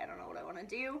hurry, I don't know what I want to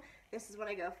do. This is what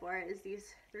I go for, is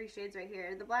these 3 shades right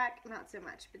here. The black, not so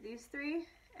much, but these 3.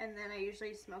 And then I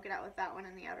usually smoke it out with that one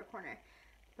in the outer corner.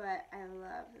 But I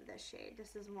love this shade.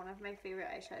 This is one of my favorite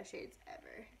eyeshadow shades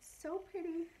ever. It's so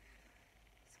pretty.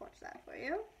 Swatch that for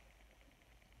you.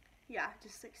 Yeah,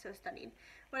 just like so stunning.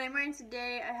 What I'm wearing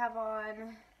today, I have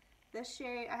on this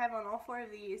shade. I have on all 4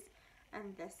 of these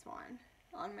and this one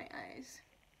on my eyes.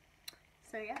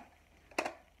 So yeah,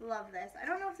 love this. I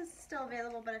don't know if this is still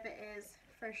available, but if it is,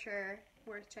 for sure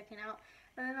worth checking out.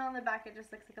 And then on the back, it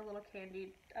just looks like a little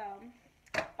candied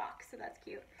box, so that's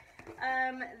cute.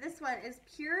 This one is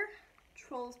Pure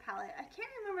Trolls palette. I can't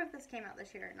remember if this came out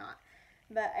this year or not,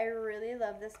 but I really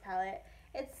love this palette.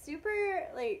 It's super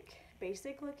like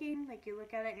basic looking. Like you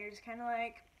look at it and you're just kind of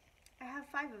like, I have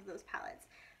 5 of those palettes.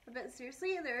 But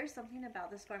seriously, there is something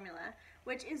about this formula,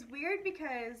 which is weird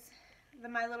because the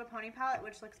My Little Pony palette,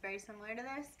 which looks very similar to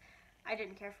this, I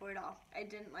didn't care for it at all. I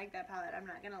didn't like that palette, I'm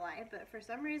not gonna lie. But for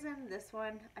some reason, this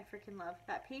one I freaking love.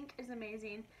 That pink is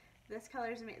amazing. This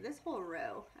color is amazing. This whole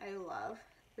row, I love.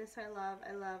 This I love,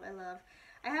 I love, I love.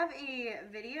 I have a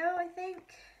video, I think,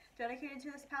 dedicated to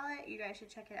this palette. You guys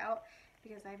should check it out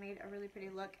because I made a really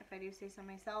pretty look, if I do say so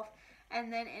myself.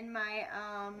 And then in my,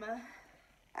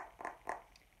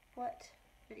 what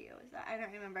video is that? I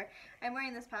don't remember. I'm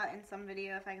wearing this palette in some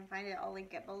video. If I can find it, I'll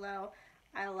link it below.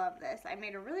 I love this. I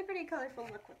made a really pretty colorful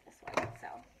look with this one.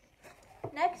 So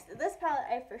next, this palette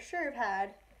I for sure have had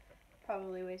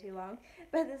probably way too long,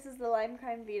 but this is the Lime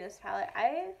Crime Venus palette.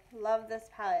 I love this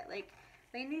palette. Like,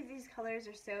 many of these colors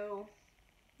are so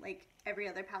like every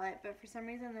other palette, but for some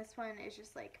reason this one is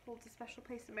just like holds a special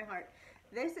place in my heart.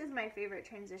 This is my favorite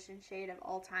transition shade of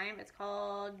all time. It's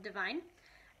called Divine.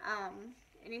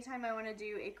 Anytime I want to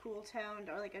do a cool toned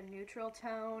or like a neutral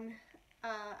tone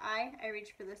I reach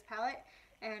for this palette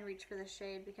and reach for this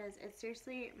shade because it's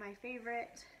seriously my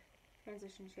favorite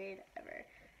transition shade ever.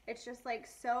 It's just like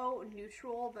so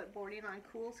neutral but bordering on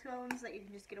cool tones that you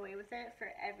can just get away with it for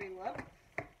every look.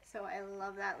 So I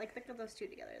love that. Like, look at those two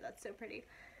together. That's so pretty.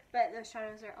 But the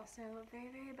shadows are also very,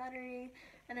 very buttery.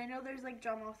 And I know there's like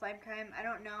drama with Lime Crime. I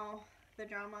don't know the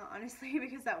drama, honestly,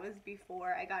 because that was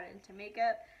before I got into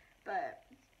makeup. But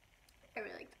I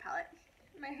really like the palette.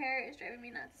 My hair is driving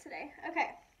me nuts today.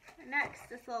 Okay, next,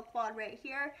 this little quad right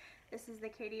here. This is the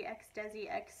Katie X Desi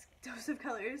X Dose of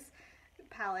Colors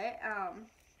palette.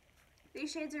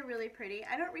 These shades are really pretty.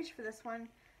 I don't reach for this one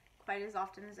quite as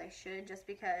often as I should just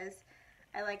because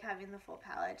I like having the full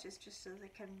palette just as a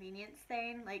convenience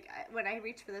thing. Like, when I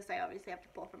reach for this, I obviously have to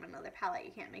pull from another palette.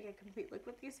 You can't make a complete look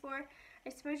with these four. I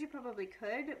suppose you probably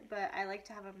could, but I like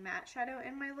to have a matte shadow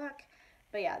in my look.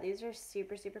 But yeah, these are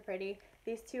super, super pretty.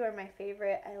 These two are my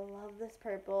favorite. I love this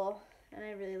purple, and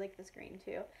I really like this green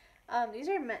too. These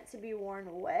are meant to be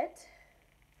worn wet,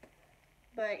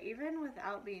 but even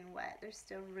without being wet, they're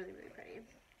still really, really pretty.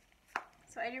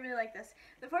 So I do really like this.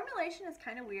 The formulation is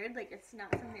kind of weird. Like, it's not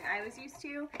something I was used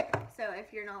to. So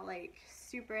if you're not like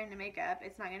super into makeup,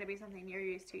 it's not going to be something you're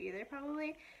used to either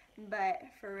probably. But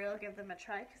for real, give them a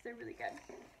try because they're really good.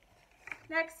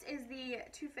 Next is the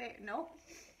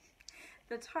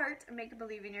the Tarte Make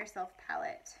Believe in Yourself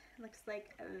palette. Looks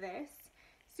like this.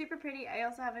 Super pretty. I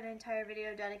also have an entire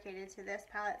video dedicated to this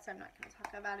palette, so I'm not going to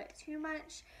talk about it too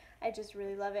much. I just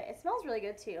really love it. It smells really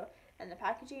good too. And the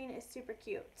packaging is super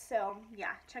cute. So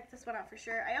yeah, check this one out for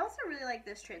sure. I also really like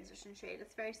this transition shade.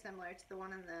 It's very similar to the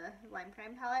one in the Lime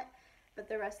Crime palette, but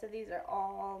the rest of these are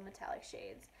all metallic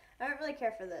shades. I don't really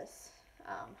care for this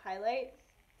highlight.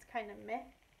 It's kind of meh,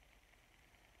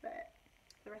 but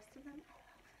the rest of them I love.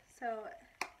 So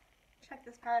check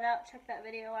this palette out. Check that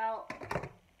video out.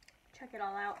 Check it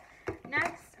all out.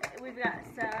 Next, we've got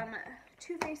some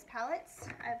Too Faced palettes.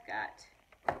 I've got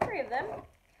 3 of them.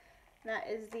 That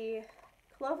is the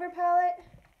Clover palette,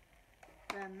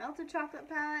 the Melted Chocolate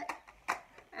palette,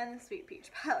 and the Sweet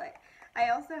Peach palette. I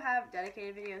also have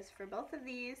dedicated videos for both of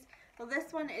these. Well,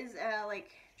 this one is like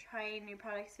trying new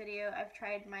products video. I've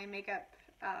tried my makeup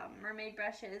mermaid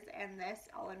brushes and this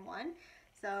all in one.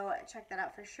 So check that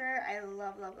out for sure. I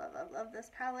love, love, love, love, love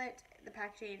this palette. The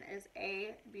packaging is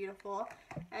beautiful.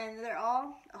 And they're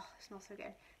all, oh, they smell so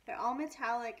good. They're all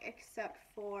metallic except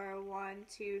for 1,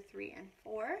 2, 3, and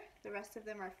 4. The rest of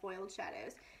them are foiled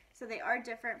shadows. So they are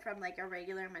different from like a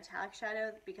regular metallic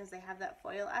shadow because they have that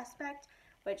foil aspect,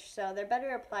 so they're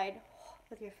better applied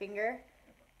with your finger.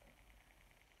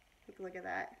 Take a look at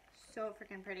that. So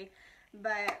freaking pretty.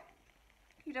 But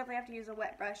you definitely have to use a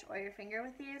wet brush or your finger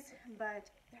with these, but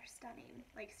they're stunning.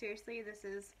 Like, seriously, this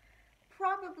is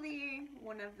probably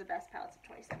one of the best palettes of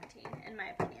 2017, in my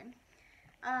opinion.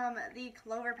 The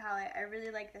Clover palette, I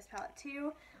really like this palette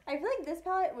too. I feel like this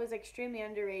palette was extremely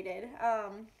underrated.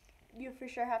 You for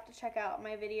sure have to check out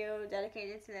my video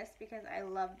dedicated to this because I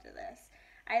loved this.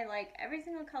 I like every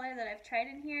single color that I've tried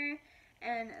in here,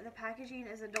 and the packaging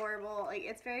is adorable. Like,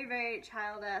 it's very, very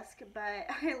child-esque, but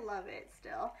I love it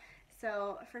still.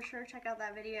 So for sure check out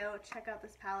that video, check out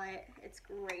this palette, it's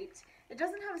great. It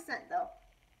doesn't have a scent though,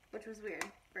 which was weird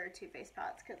for Too Faced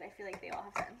palettes because I feel like they all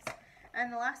have scents.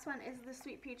 And the last one is the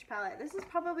Sweet Peach palette. This is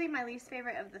probably my least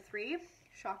favorite of the 3.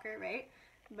 Shocker, right?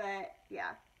 But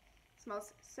yeah, it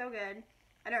smells so good.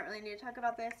 I don't really need to talk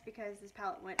about this because this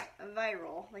palette went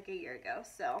viral like a year ago.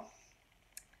 So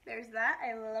there's that.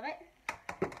 I love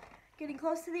it. Getting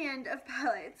close to the end of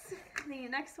palettes. The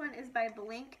next one is by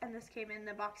Blink, and this came in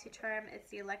the BoxyCharm. It's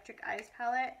the Electric Eyes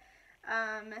palette.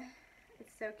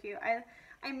 It's so cute.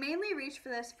 I mainly reach for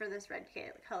this red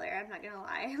color, I'm not gonna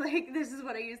lie. Like, this is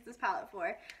what I use this palette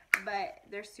for. But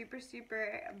they're super,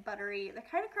 super buttery. They're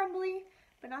kind of crumbly,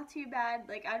 but not too bad.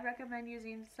 Like, I'd recommend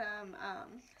using some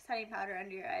setting powder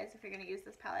under your eyes if you're gonna use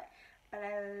this palette. But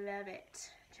I love it.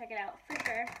 Check it out for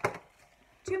sure.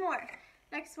 2 more.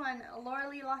 Next one, Laura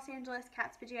Lee Los Angeles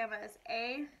Cat's Pajamas.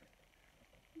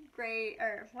 grade,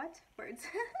 or what? Words.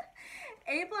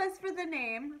 A plus for the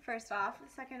name, first off.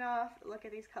 Second off, look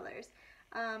at these colors.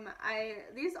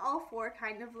 These all four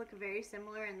kind of look very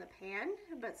similar in the pan,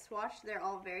 but swatched, they're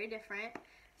all very different.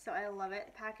 So I love it.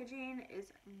 The packaging is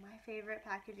my favorite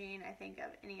packaging, I think, of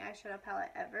any eyeshadow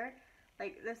palette ever.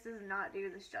 Like, this does not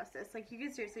do this justice. Like, you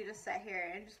could seriously just sit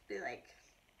here and just be like,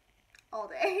 all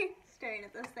day staring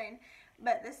at this thing.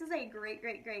 But this is a great,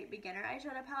 great, great beginner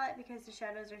eyeshadow palette because the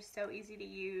shadows are so easy to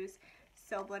use,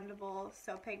 so blendable,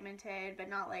 so pigmented, but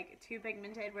not like too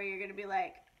pigmented where you're going to be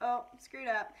like, oh, screwed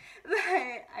up.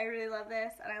 But I really love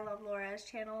this, and I love Laura's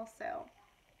channel, so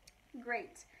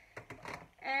great.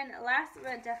 And last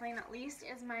but definitely not least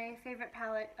is my favorite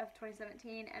palette of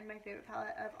 2017 and my favorite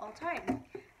palette of all time,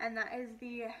 and that is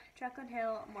the Jaclyn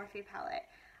Hill Morphe palette.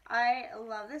 I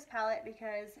love this palette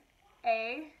because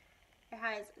A, it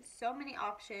has so many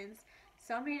options,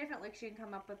 so many different looks you can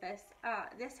come up with this.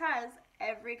 This has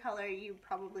every color you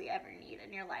probably ever need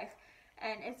in your life,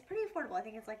 and it's pretty affordable. I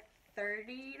think it's like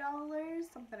 $30,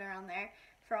 something around there,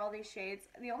 for all these shades.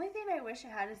 The only thing I wish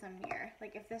it had is a mirror.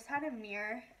 Like, if this had a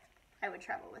mirror, I would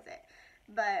travel with it.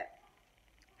 But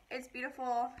it's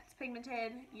beautiful, it's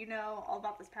pigmented, you know all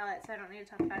about this palette, so I don't need to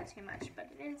talk about it too much, but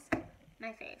it is my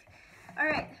fave.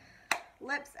 Alright,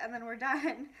 lips, and then we're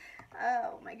done.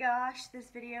 Oh my gosh, this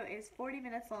video is 40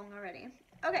 minutes long already.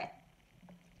 Okay,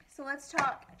 so let's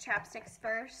talk chapsticks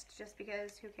first, just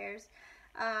because who cares.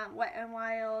 Wet n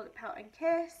Wild Pout and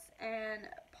Kiss, and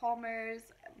Palmer's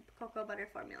Cocoa Butter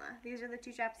Formula. These are the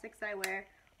two chapsticks that I wear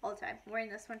all the time. I'm wearing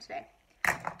this one today.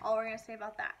 All we're going to say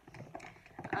about that.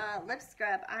 Lip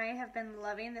scrub. I have been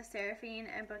loving the Seraphine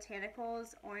and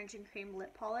Botanicals Orange and Cream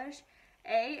Lip Polish.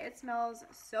 It smells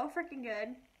so freaking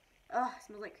good. Ugh, it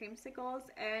smells like creamsicles,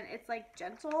 and it's like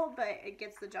gentle, but it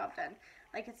gets the job done.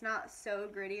 Like, it's not so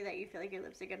gritty that you feel like your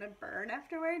lips are going to burn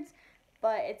afterwards,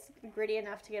 but it's gritty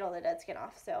enough to get all the dead skin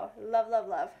off. So, love, love,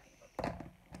 love.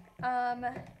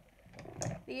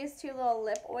 These two little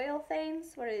lip oil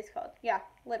things, what are these called? Yeah,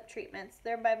 lip treatments.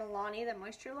 They're by Milani, the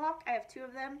Moisture Lock. I have two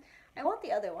of them. I want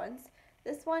the other ones.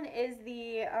 This one is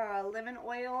the lemon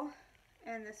oil,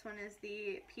 and this one is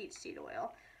the peach seed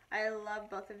oil. I love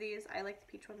both of these. I like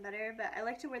the peach one better, but I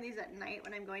like to wear these at night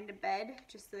when I'm going to bed,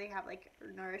 just so they have like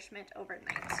nourishment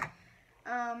overnight.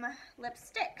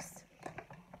 Lipsticks.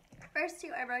 First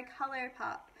two are by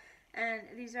ColourPop, and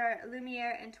these are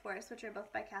Lumiere and Taurus, which are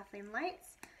both by Kathleen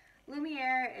Lights.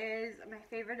 Lumiere is my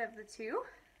favorite of the two.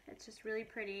 It's just really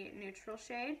pretty neutral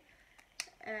shade,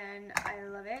 and I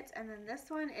love it. And then this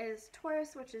one is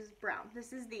Taurus, which is brown.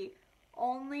 This is the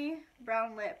only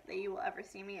brown lip that you will ever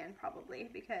see me in, probably,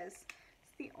 because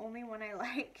it's the only one I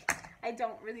like. I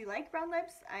don't really like brown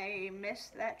lips. I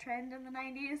missed that trend in the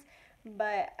 90s,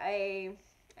 but I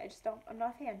just don't, I'm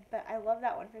not a fan, but I love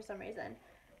that one for some reason.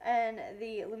 And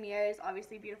the Lumiere is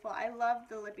obviously beautiful. I love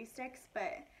the lippy sticks,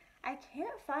 but I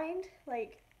can't find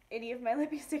like any of my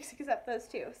lippy sticks except those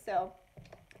two, so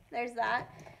there's that.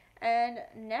 And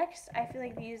next, I feel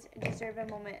like these deserve a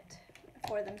moment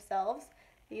for themselves.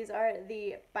 These are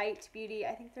the Bite Beauty,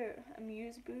 I think they're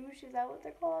Amuse Bouche, is that what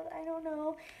they're called? I don't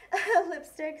know.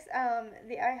 Lipsticks.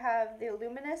 I have the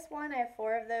Luminous one, I have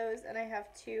 4 of those, and I have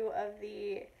 2 of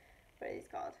the, what are these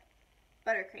called?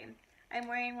 Buttercream. I'm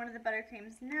wearing one of the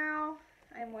buttercreams now.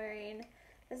 I'm wearing,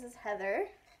 this is Heather,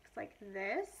 looks like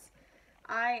this.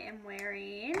 I am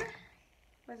wearing,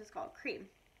 what is this called? Cream.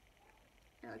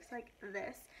 It looks like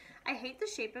this. I hate the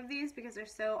shape of these because they're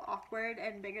so awkward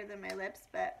and bigger than my lips,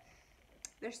 but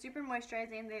they're super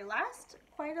moisturizing. They last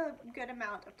quite a good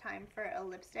amount of time for a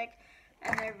lipstick,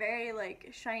 and they're very like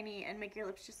shiny and make your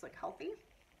lips just look healthy.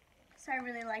 So I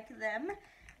really like them.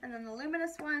 And then the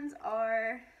luminous ones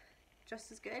are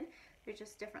just as good. They're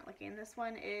just different looking. This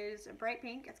one is a bright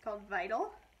pink. It's called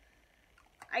Vital.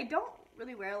 I don't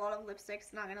really wear a lot of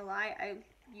lipsticks, not gonna lie. I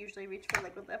usually reach for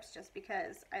liquid lips just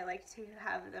because I like to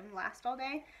have them last all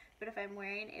day. But if I'm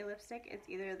wearing a lipstick, it's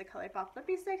either the ColourPop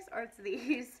Lippy Sticks or it's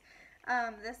these.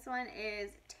 This one is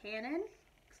Tannin.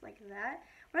 Looks like that.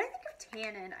 When I think of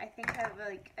Tannin, I think of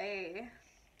like a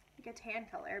tan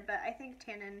color, but I think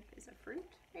Tannin is a fruit,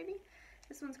 maybe.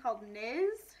 This one's called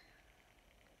Niz.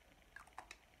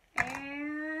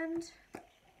 And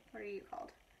what are you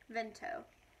called? Vento.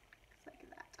 Looks like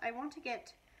that. I want to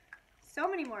get so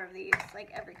many more of these,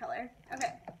 like every color.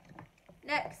 Okay.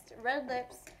 Next, red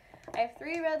lips. I have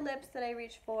 3 red lips that I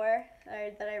reached for,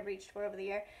 over the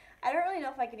year. I don't really know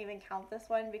if I can even count this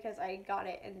one because I got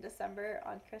it in December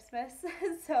on Christmas,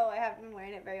 so I haven't been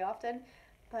wearing it very often,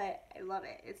 but I love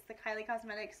it. It's the Kylie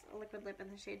Cosmetics liquid lip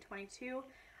in the shade 22.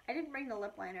 I didn't bring the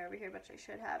lip liner over here, which I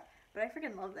should have, but I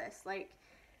freaking love this. Like,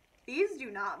 these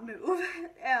do not move.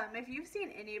 If you've seen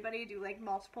anybody do like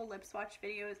multiple lip swatch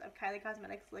videos of Kylie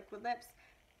Cosmetics liquid lips,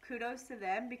 kudos to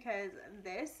them, because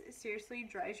this seriously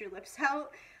dries your lips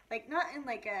out. Like, not in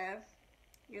like a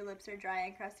your lips are dry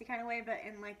and crusty kind of way, but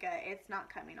in like a it's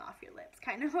not coming off your lips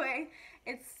kind of way.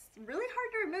 It's really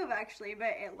hard to remove actually, but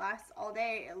it lasts all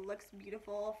day. It looks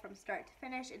beautiful from start to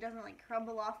finish. It doesn't like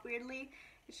crumble off weirdly.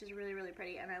 It's just really, really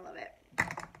pretty, and I love it.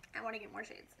 I want to get more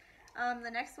shades. The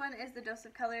next one is the Dose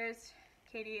of Colors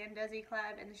Katie and Desi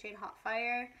collab in the shade Hot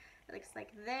Fire. It looks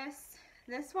like this.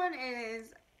 This one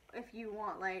is if you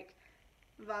want like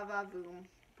Va Va Voom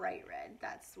bright red.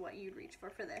 That's what you'd reach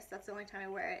for this. That's the only time I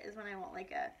wear it, is when I want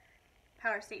like a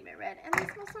power statement red, and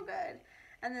they smell so good.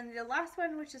 And then the last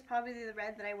one, which is probably the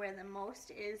red that I wear the most,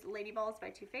 is Lady Balls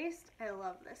by Too Faced. I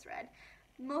love this red.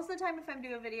 Most of the time if I'm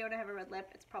doing a video and I have a red lip,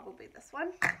 it's probably this one.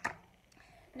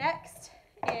 Next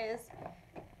is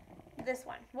this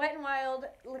one, Wet n Wild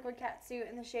Liquid Catsuit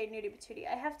in the shade Nudie Patootie.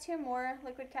 I have two more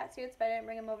liquid catsuits, but I didn't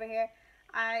bring them over here.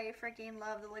 I freaking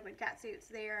love the liquid catsuits.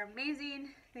 They are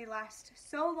amazing. They last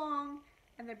so long,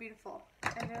 and they're beautiful.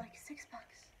 And they're like $6.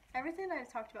 Everything that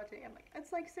I've talked about today, I'm like,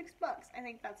 it's like $6. I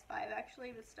think that's $5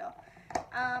 actually, but still.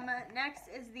 Next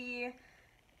is the,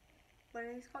 what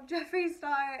are these called? Jeffree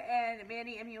Star and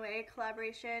Manny MUA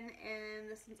collaboration. And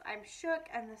this one's I'm Shook,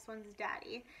 and this one's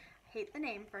Daddy. I hate the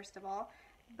name, first of all,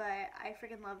 but I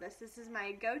freaking love this. This is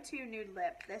my go-to nude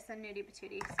lip, this and Nudie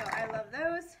Patootie. So I love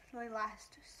those. They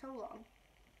last so long.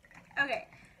 Okay,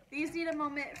 these need a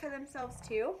moment for themselves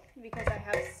too, because I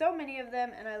have so many of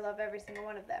them and I love every single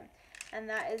one of them. And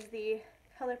that is the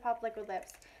ColourPop liquid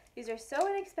lips. These are so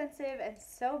inexpensive and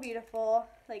so beautiful.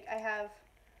 Like, I have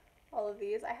all of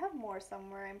these. I have more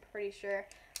somewhere, I'm pretty sure.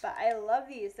 But I love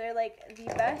these. They're like the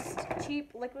best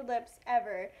cheap liquid lips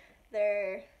ever.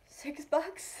 They're $6.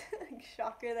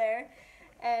 Shocker there.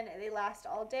 And they last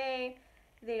all day.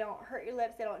 They don't hurt your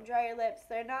lips. They don't dry your lips.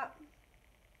 They're not...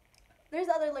 There's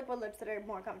other liquid lips that are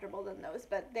more comfortable than those,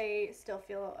 but they still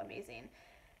feel amazing.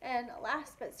 And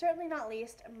last but certainly not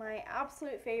least, my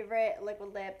absolute favorite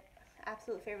liquid lip,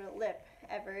 absolute favorite lip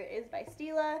ever is by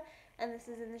Stila. And this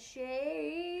is in the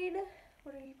shade,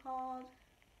 what are you called?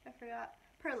 I forgot.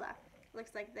 Perla.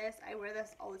 Looks like this. I wear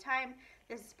this all the time.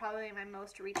 This is probably my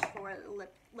most reached for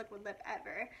liquid lip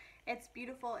ever. It's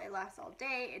beautiful. It lasts all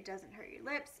day. It doesn't hurt your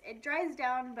lips. It dries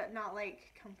down, but not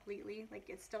like completely. Like,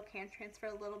 it still can transfer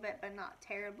a little bit, but not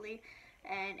terribly.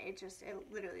 And it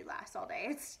literally lasts all day.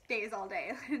 It stays all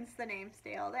day. Hence the name,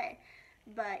 Stay All Day.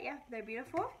 But yeah, they're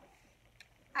beautiful.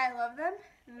 I love them.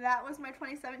 That was my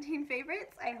 2017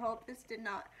 favorites. I hope this did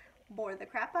not bore the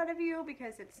crap out of you,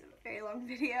 because it's a very long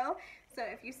video. So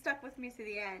if you stuck with me to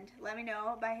the end, let me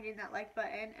know by hitting that like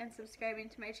button and subscribing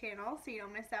to my channel so you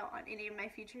don't miss out on any of my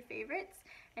future favorites,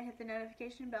 and hit the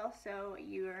notification bell so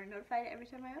you are notified every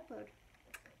time I upload.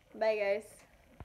 Bye guys.